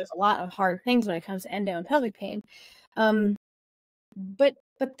hardest thing, because there's a lot of hard things when it comes to endo and pelvic pain. But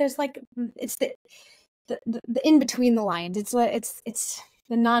there's like, it's the in between the lines. It's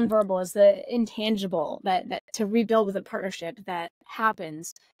the nonverbal, is the intangible that to rebuild with a partnership that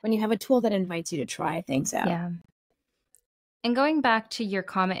happens when you have a tool that invites you to try things out. Yeah. And going back to your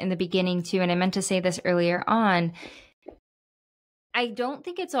comment in the beginning too, and I meant to say this earlier on, I don't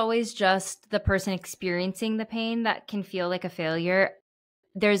think it's always just the person experiencing the pain that can feel like a failure.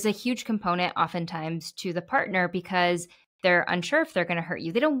 There's a huge component oftentimes to the partner because they're unsure if they're going to hurt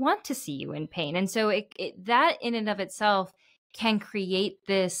you. They don't want to see you in pain. And so that in and of itself can create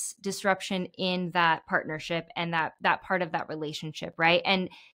this disruption in that partnership and that part of that relationship, right? And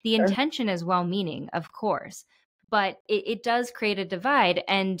the Sure. intention is well-meaning, of course, but it does create a divide.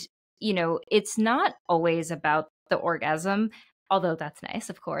 And, it's not always about the orgasm, although that's nice,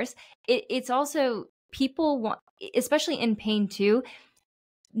 of course. It's also people want, especially in pain too,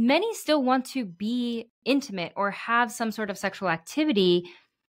 many still want to be intimate or have some sort of sexual activity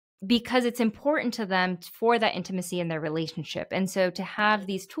because it's important to them for that intimacy in their relationship. And so to have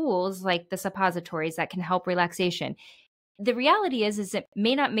these tools like the suppositories that can help relaxation, the reality is it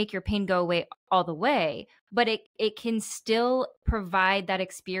may not make your pain go away all the way, but it can still provide that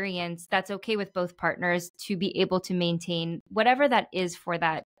experience that's okay with both partners to be able to maintain whatever that is for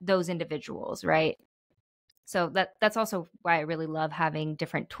those individuals, right? So that's also why I really love having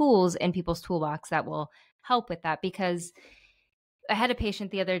different tools in people's toolbox that will help with that, because I had a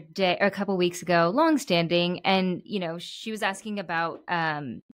patient the other day, or a couple weeks ago, longstanding, and she was asking about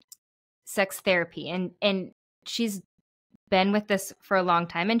sex therapy, and she's been with this for a long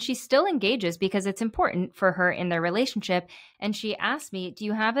time, and she still engages because it's important for her in their relationship. And she asked me, "Do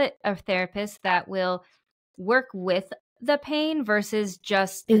you have a therapist that will work with the pain versus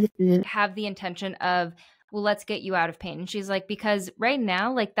just have the intention of, well, let's get you out of pain?" And she's like, because right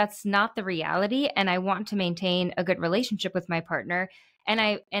now, like, that's not the reality. And I want to maintain a good relationship with my partner. And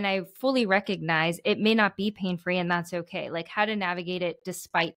I fully recognize it may not be pain-free, and that's okay. Like, how to navigate it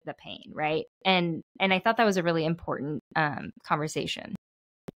despite the pain. Right. And I thought that was a really important conversation.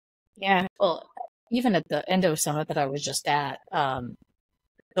 Yeah. Well, even at the Endo summit that I was just at,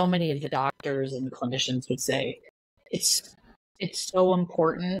 so many of the doctors and clinicians would say it's so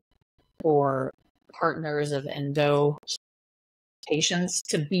important for partners of endo patients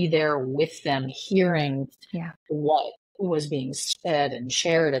to be there with them, hearing what was being said and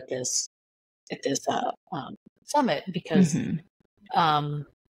shared at this summit, because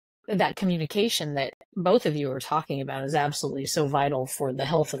that communication that both of you are talking about is absolutely so vital for the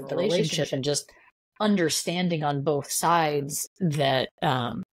health of the relationship, and just understanding on both sides that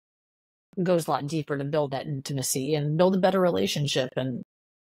goes a lot deeper to build that intimacy and build a better relationship. And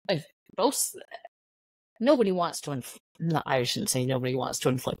like, both, nobody wants to I shouldn't say nobody wants to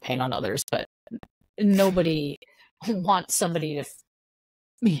inflict pain on others, but nobody wants somebody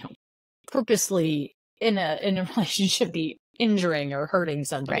to purposely in a relationship be injuring or hurting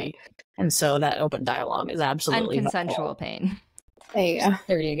somebody. Right. And so that open dialogue is absolutely unconsensual pain. There you go.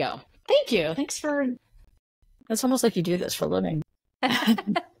 There you go. Thank you. Thanks for. It's almost like you do this for a living.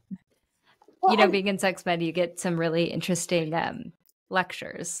 Being in sex med, you get some really interesting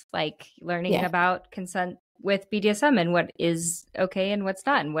lectures, like learning about consent with BDSM and what is okay and what's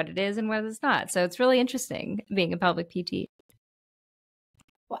not, and what it is and what it's not. So it's really interesting being a pelvic PT.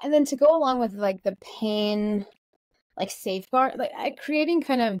 Well, and then to go along with like the pain, like safeguard, like creating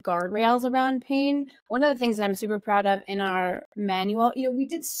kind of guardrails around pain. One of the things that I'm super proud of in our manual, we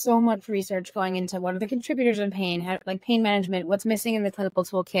did so much research going into what are the contributors of pain, how, like pain management, what's missing in the clinical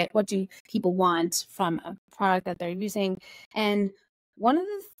toolkit, what do people want from a product that they're using. And one of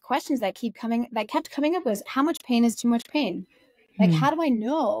the questions that kept coming up was, how much pain is too much pain? Like, how do I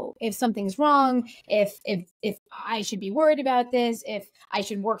know if something's wrong, if I should be worried about this, if I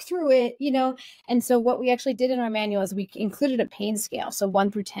should work through it, And so what we actually did in our manual is we included a pain scale, so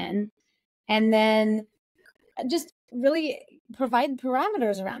 1 through 10, and then just really provide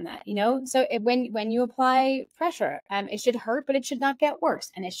parameters around that, So when you apply pressure, it should hurt, but it should not get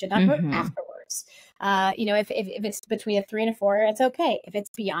worse, and it should not hurt afterwards. If it's between a 3 and a 4, it's okay. If it's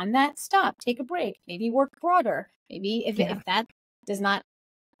beyond that, stop, take a break, maybe work broader. Maybe if that does not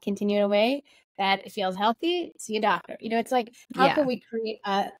continue in a way that it feels healthy, see a doctor. It's like, how can we create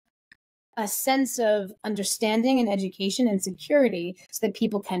a sense of understanding and education and security so that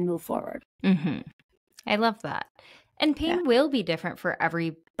people can move forward? I love that. And pain will be different for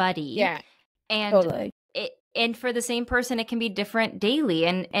everybody. Yeah, and totally. And for the same person, it can be different daily.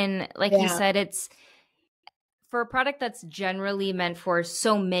 And like you said, it's for a product that's generally meant for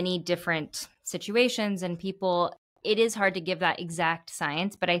so many different situations and people, it is hard to give that exact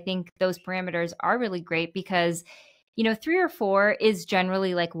science, but I think those parameters are really great because, 3 or 4 is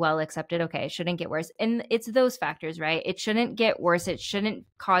generally like well accepted. Okay, it shouldn't get worse. And it's those factors, right? It shouldn't get worse. It shouldn't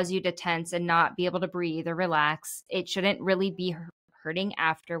cause you to tense and not be able to breathe or relax. It shouldn't really be hurting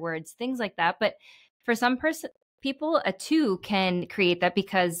afterwards, things like that. But for some people, a 2 can create that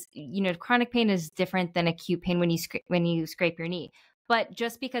because, chronic pain is different than acute pain when you scrape your knee. But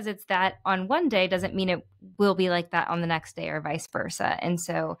just because it's that on one day doesn't mean it will be like that on the next day or vice versa. And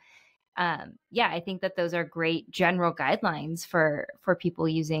so, I think that those are great general guidelines for people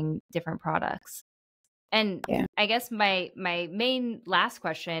using different products. And Yeah. I guess my main last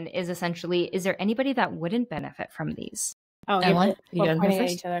question is essentially, is there anybody that wouldn't benefit from these? Oh, Emily, you we're gotta go pointing at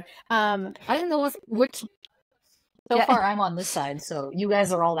first. each other. I don't know which. So Yeah. far, I'm on this side, so you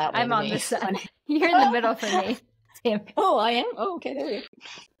guys are all that way. I'm to on me. this side. You're in the middle for me. Damn. Oh, I am? Oh, okay, there we go.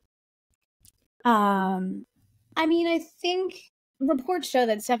 I mean, I think reports show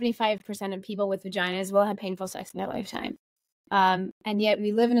that 75% of people with vaginas will have painful sex in their lifetime. And yet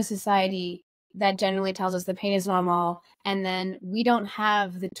we live in a society that generally tells us the pain is normal, and then we don't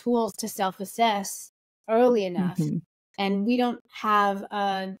have the tools to self-assess early enough. Mm-hmm. And we don't have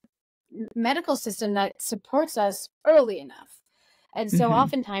a medical system that supports us early enough. And so Mm-hmm.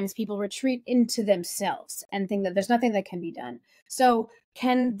 oftentimes people retreat into themselves and think that there's nothing that can be done. So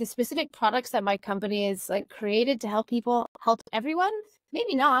can the specific products that my company is like created to help people help everyone?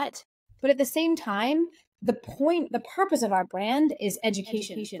 Maybe not. But at the same time, the purpose of our brand is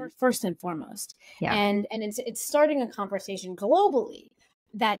education first and foremost. Yeah. And it's starting a conversation globally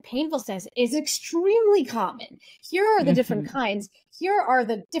that painful sex is extremely common. Here are the different kinds. Here are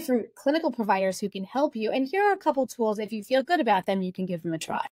the different clinical providers who can help you. And here are a couple tools. If you feel good about them, you can give them a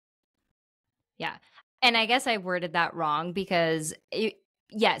try. Yeah. And I guess I worded that wrong because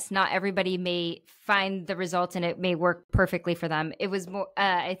yes, not everybody may find the results and it may work perfectly for them. It was more,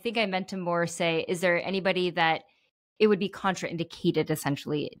 I think I meant to more say, is there anybody that it would be contraindicated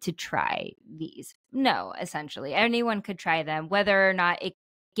essentially to try these? No, essentially. Anyone could try them. Whether or not it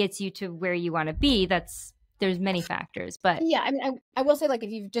gets you to where you want to be, there's many factors. But yeah, I mean, I will say, like, if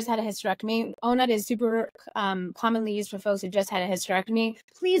you've just had a hysterectomy, O-Nut is super commonly used for folks who just had a hysterectomy.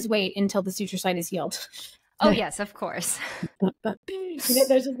 Please wait until the suture site is healed. Oh, yes, of course. But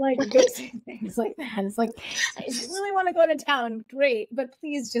there's just like basic things like that. It's like, if you really want to go to town, great, but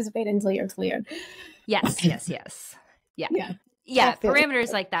please just wait until you're cleared. Yes. Yeah. Yeah,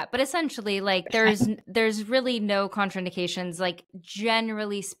 parameters like that. But essentially, like, there's really no contraindications. Like,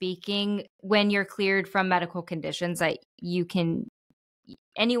 generally speaking, when you're cleared from medical conditions, that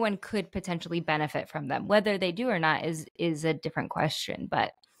anyone could potentially benefit from them. Whether they do or not is a different question.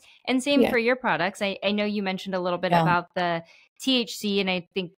 And same for your products. I know you mentioned a little bit about the THC, and I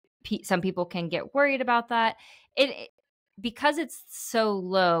think some people can get worried about that. Because it's so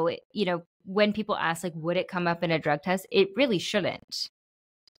low, when people ask, like, would it come up in a drug test? It really shouldn't.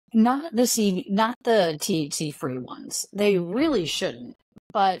 Not the THC free ones. They really shouldn't.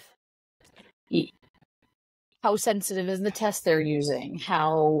 But how sensitive is the test they're using?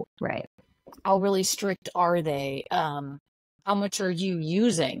 How really strict are they? How much are you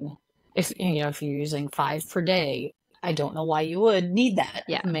using? If you're using 5 per day, I don't know why you would need that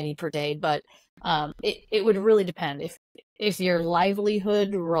many per day, but it would really depend. If your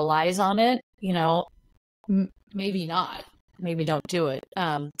livelihood relies on it, maybe not. Maybe don't do it.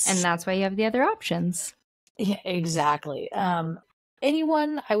 And that's why you have the other options. Yeah, exactly.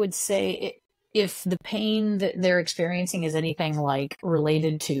 Anyone, I would say, if the pain that they're experiencing is anything like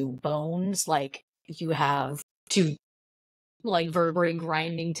related to bones, like you have two like vertebrae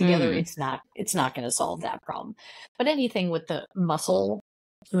grinding together, it's not going to solve that problem. But anything with the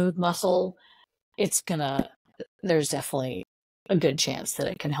smooth muscle, there's definitely a good chance that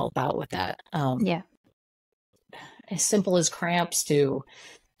it can help out with that. As simple as cramps to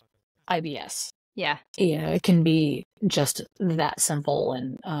IBS. Yeah, it can be just that simple.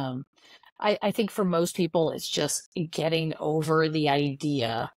 And I think for most people, it's just getting over the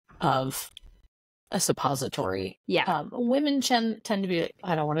idea of a suppository. Women tend to be,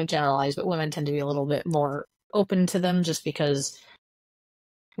 I don't want to generalize, but women tend to be a little bit more open to them just because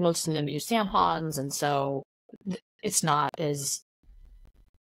most of them use tampons, and so it's not as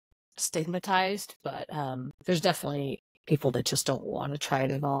stigmatized. But there's definitely people that just don't want to try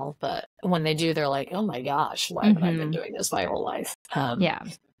it at all. But when they do, they're like, oh my gosh, why haven't I been doing this my whole life?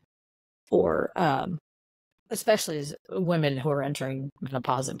 Or especially as women who are entering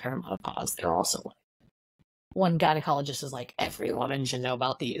menopause and perimenopause, they're also like, one gynecologist is like, every woman should know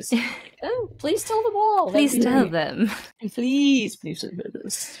about these. Oh, please tell them all. Please tell them. Please do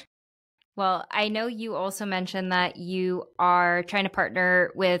this. Well, I know you also mentioned that you are trying to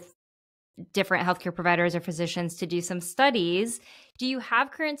partner with different healthcare providers or physicians to do some studies. Do you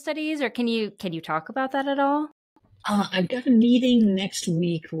have current studies, or can you talk about that at all? I've got a meeting next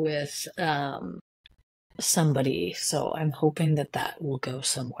week with somebody, so I'm hoping that will go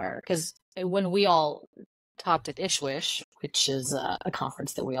somewhere. Because when we all talked at Ishwish, which is a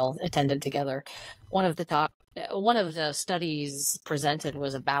conference that we all attended together. One of the studies presented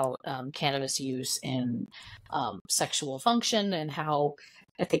was about cannabis use in sexual function, and how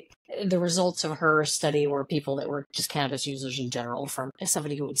I think the results of her study were people that were just cannabis users in general, from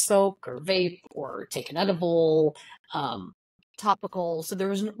somebody who would smoke or vape or take an edible, topical. So there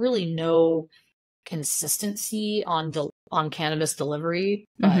was really no consistency on cannabis delivery,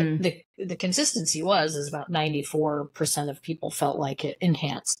 but the consistency is about 94% of people felt like it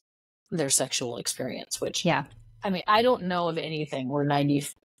enhanced their sexual experience, which, yeah, I mean, I don't know of anything where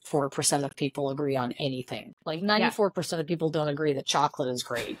 94% of people agree on anything. Like 94% of people don't agree that chocolate is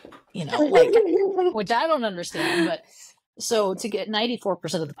great, like, which I don't understand. But so to get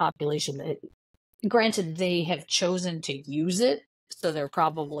 94% of the population, granted, they have chosen to use it, so they're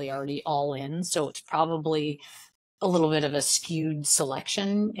probably already all in. So it's probably a little bit of a skewed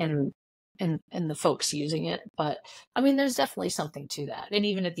selection in the folks using it. But I mean, there's definitely something to that. And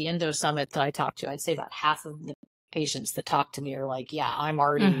even at the Endo Summit that I talked to, I'd say about half of the patients that talk to me are like, yeah, I'm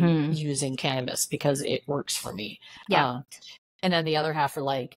already using cannabis because it works for me. Yeah. And then the other half are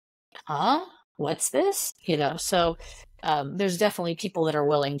like, huh? What's this? So there's definitely people that are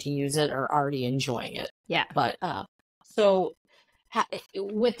willing to use it or already enjoying it. Yeah. But so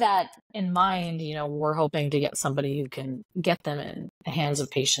with that in mind, we're hoping to get somebody who can get them in the hands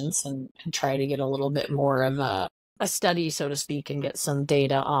of patients and try to get a little bit more of a study, so to speak, and get some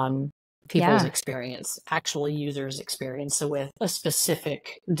data on people's experience, actual users' experience with a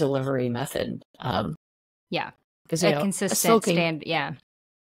specific delivery method. Because a consistent stand. Yeah.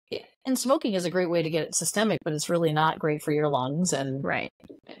 And smoking is a great way to get it systemic, but it's really not great for your lungs, and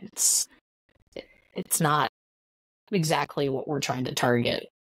it's not exactly what we're trying to target.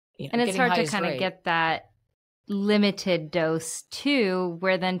 And it's hard to kind of get that limited dose too,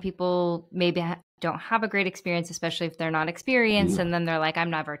 where then people maybe don't have a great experience, especially if they're not experienced, and then they're like, I'm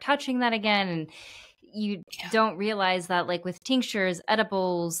never touching that again. And you don't realize that, like with tinctures,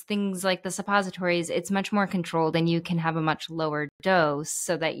 edibles, things like the suppositories, it's much more controlled, and you can have a much lower dose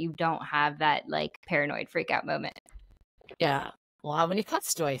so that you don't have that like paranoid freak out moment. Yeah. Well, how many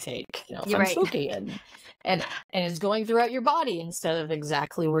puffs do I take? If I'm smoking and it's going throughout your body instead of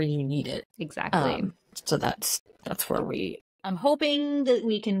exactly where you need it. Exactly. So that's where I'm hoping that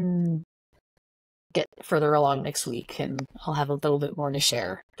we can get further along next week, and I'll have a little bit more to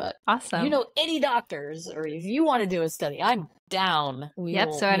share. But awesome. Any doctors, or if you want to do a study, I'm down. So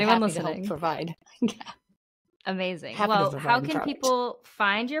anyone listening, to help provide. Amazing. Well, how can people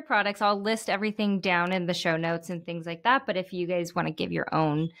find your products? I'll list everything down in the show notes and things like that. But if you guys want to give your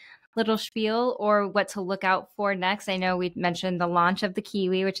own little spiel or what to look out for next, I know we mentioned the launch of the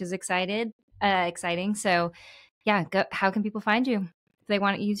Kiwi, which is exciting. So how can people find you if they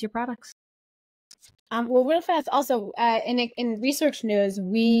want to use your products? Well, real fast. Also, in research news,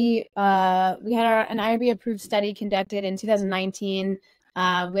 we had an IRB approved study conducted in 2019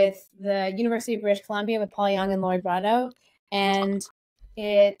 with the University of British Columbia with Paul Young and Lloyd Brado, and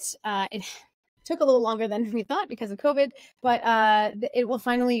it took a little longer than we thought because of COVID, but it will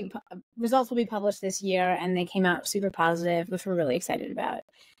results will be published this year, and they came out super positive, which we're really excited about.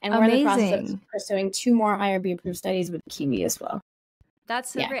 And we're in the process of pursuing 2 more IRB approved studies with Kiwi as well.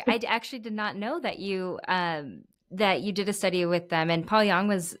 That's so great. I actually did not know that you did a study with them. And Paul Young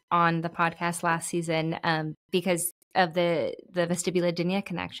was on the podcast last season because of the vestibular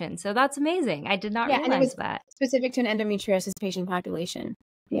connection. So that's amazing. I did not realize and it was that. Specific to an endometriosis patient population.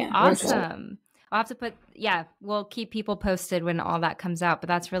 Yeah. Awesome. I'll have to we'll keep people posted when all that comes out, but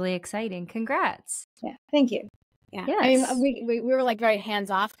that's really exciting. Congrats. Yeah. Thank you. Yeah. Yes. I mean, we were like very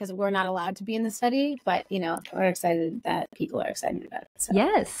hands off because we're not allowed to be in the study, but we're excited that people are excited about it. So.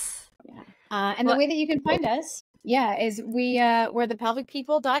 Yes. Yeah. And the way that you can find us, is we're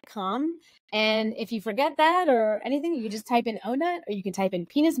thepelvicpeople.com. And if you forget that or anything, you can just type in O-Nut, or you can type in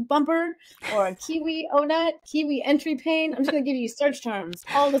penis bumper or Kiwi O-Nut, Kiwi entry pain. I'm just going to give you search terms,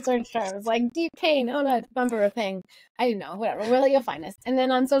 all the search terms like deep pain, O-Nut, bumper thing. I don't know, whatever. Well, you'll find us. And then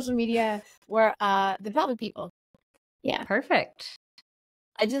on social media, we're the Pelvic People. Yeah. Perfect.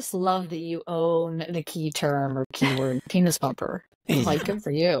 I just love that you own the key term or keyword penis bumper. Like, good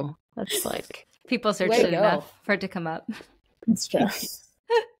for you. That's like... People searched it enough for it to come up. It's true.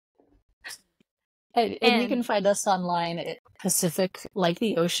 And you can find us online at Pacific, like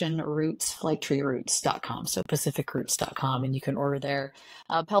the ocean, roots, like tree roots.com. So pacificroots.com, and you can order there.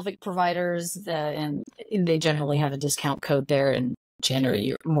 Pelvic providers, and they generally have a discount code there. And Jandra,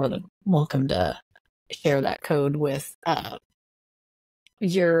 you're more than welcome to share that code with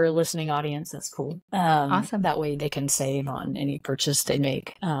your listening audience. That's cool. Awesome. That way they can save on any purchase they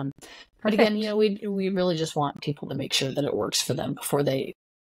make. But again, we really just want people to make sure that it works for them before they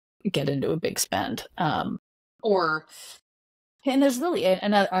get into a big spend. And there's really,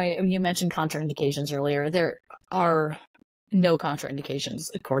 you mentioned contraindications earlier. There are no contraindications,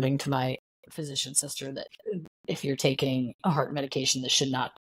 according to my physician sister, that if you're taking a heart medication, there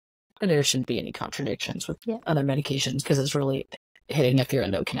shouldn't be any contradictions with other medications, because it's really hitting up your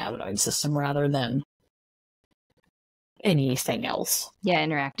endocannabinoid system rather than anything else. Yeah,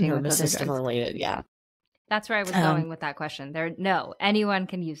 interacting with nervous other system drugs. related. Yeah. That's where I was going with that question. Anyone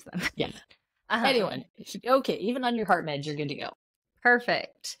can use them. Yeah. Anyone. Okay, even on your heart meds, you're good to go.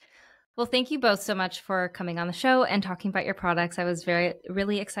 Perfect. Well, thank you both so much for coming on the show and talking about your products. I was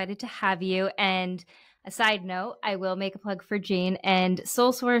really excited to have you. And a side note, I will make a plug for Jane and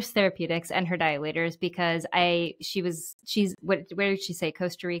Soul Source Therapeutics and her dilators, because where did she say?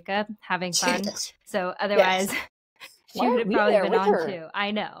 Costa Rica, having fun. Yes. So otherwise, she would have probably been on her too.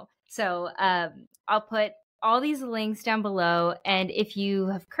 I know. So I'll put all these links down below. And if you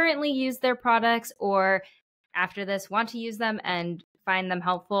have currently used their products or after this want to use them and find them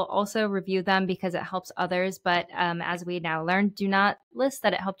helpful, also review them, because it helps others. But as we now learned, do not list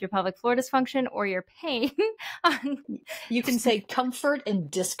that it helped your pelvic floor dysfunction or your pain. You can say comfort and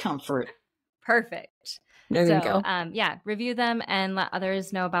discomfort. Perfect. There you go. Review them and let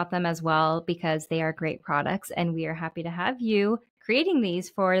others know about them as well, because they are great products, and we are happy to have you creating these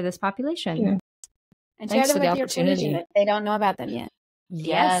for this population. Yeah. And share them with your opportunity that they don't know about them yet.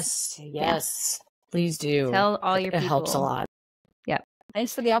 Yes. Please do. Tell all your people. It helps a lot. Yep.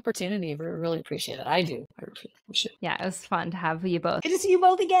 Thanks for the opportunity. We really appreciate it. I do. I appreciate it. Yeah, it was fun to have you both. Good to see you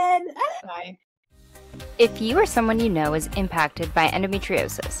both again. Bye. If you or someone you know is impacted by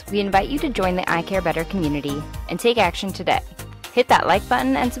endometriosis, we invite you to join the I Care Better community and take action today. Hit that like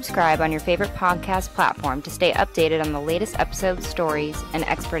button and subscribe on your favorite podcast platform to stay updated on the latest episodes, stories, and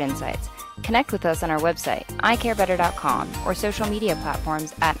expert insights. Connect with us on our website, icarebetter.com, or social media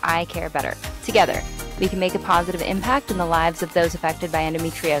platforms at iCareBetter. Together, we can make a positive impact in the lives of those affected by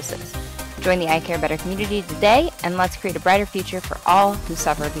endometriosis. Join the I Care Better community today, and let's create a brighter future for all who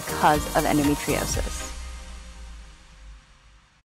suffer because of endometriosis.